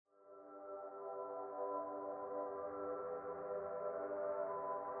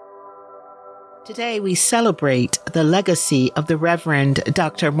Today we celebrate the legacy of the Reverend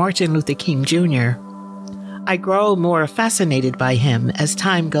Dr. Martin Luther King Jr. I grow more fascinated by him as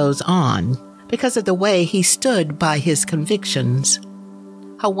time goes on because of the way he stood by his convictions.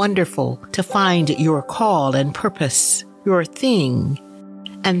 How wonderful to find your call and purpose, your thing.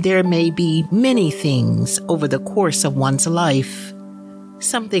 And there may be many things over the course of one's life.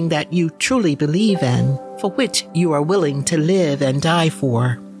 Something that you truly believe in, for which you are willing to live and die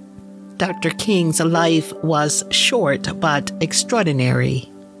for. Dr. King's life was short but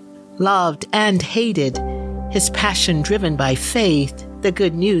extraordinary. Loved and hated, his passion driven by faith, the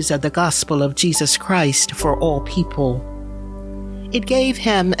good news of the gospel of Jesus Christ for all people. It gave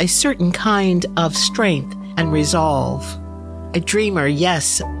him a certain kind of strength and resolve. A dreamer,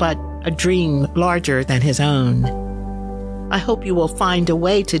 yes, but a dream larger than his own. I hope you will find a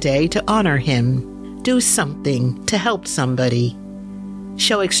way today to honor him. Do something to help somebody.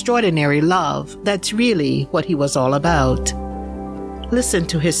 Show extraordinary love. That's really what he was all about. Listen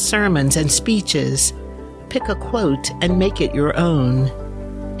to his sermons and speeches. Pick a quote and make it your own.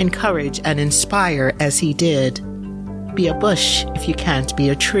 Encourage and inspire as he did. Be a bush if you can't be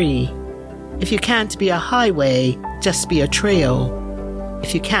a tree. If you can't be a highway, just be a trail.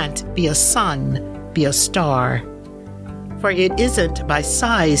 If you can't be a sun, be a star. For it isn't by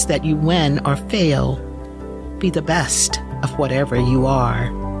size that you win or fail. Be the best of whatever you are.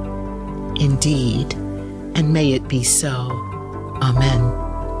 Indeed, and may it be so. Amen.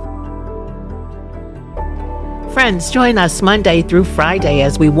 Friends, join us Monday through Friday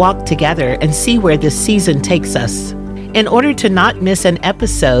as we walk together and see where this season takes us. In order to not miss an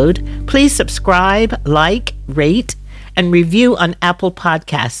episode, please subscribe, like, rate, and review on Apple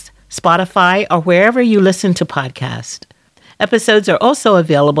Podcasts, Spotify, or wherever you listen to podcasts. Episodes are also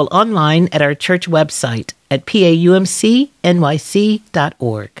available online at our church website at paumcnyc.org.